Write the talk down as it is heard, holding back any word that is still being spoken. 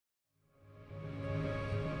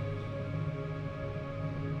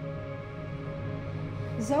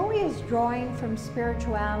Zoe is drawing from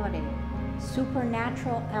spirituality,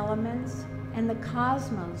 supernatural elements, and the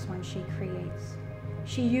cosmos when she creates.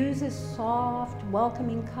 She uses soft,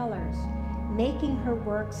 welcoming colors, making her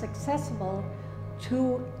works accessible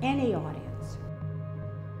to any audience.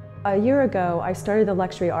 A year ago, I started the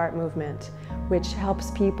luxury art movement, which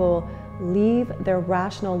helps people leave their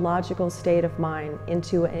rational, logical state of mind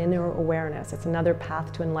into an inner awareness. It's another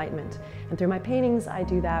path to enlightenment. And through my paintings, I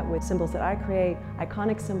do that with symbols that I create,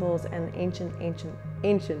 iconic symbols and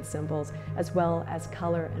ancient symbols, as well as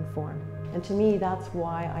color and form. And to me, that's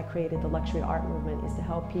why I created the luxury art movement, is to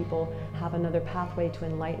help people have another pathway to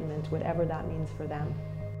enlightenment, whatever that means for them.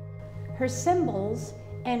 Her symbols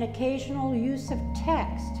and occasional use of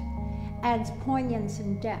text adds poignance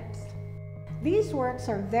and depth. These works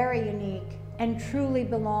are very unique and truly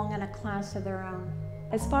belong in a class of their own.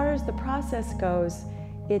 As far as the process goes,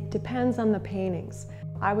 it depends on the paintings.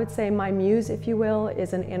 I would say my muse, if you will,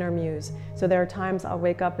 is an inner muse. So there are times I'll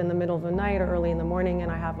wake up in the middle of the night or early in the morning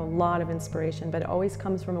and I have a lot of inspiration, but it always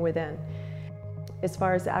comes from within. As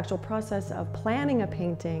far as the actual process of planning a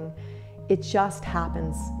painting, it just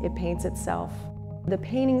happens. It paints itself. The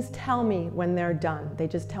paintings tell me when they're done. They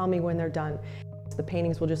just tell me when they're done. The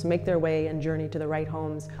paintings will just make their way and journey to the right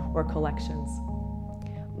homes or collections.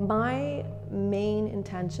 My main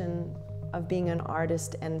intention of being an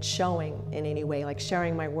artist and showing in any way, like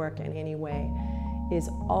sharing my work in any way, is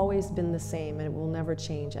always been the same and it will never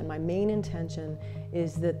change. And my main intention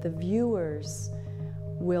is that the viewers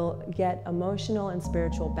will get emotional and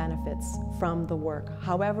spiritual benefits from the work,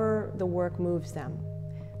 however the work moves them.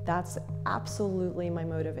 That's absolutely my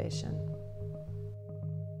motivation.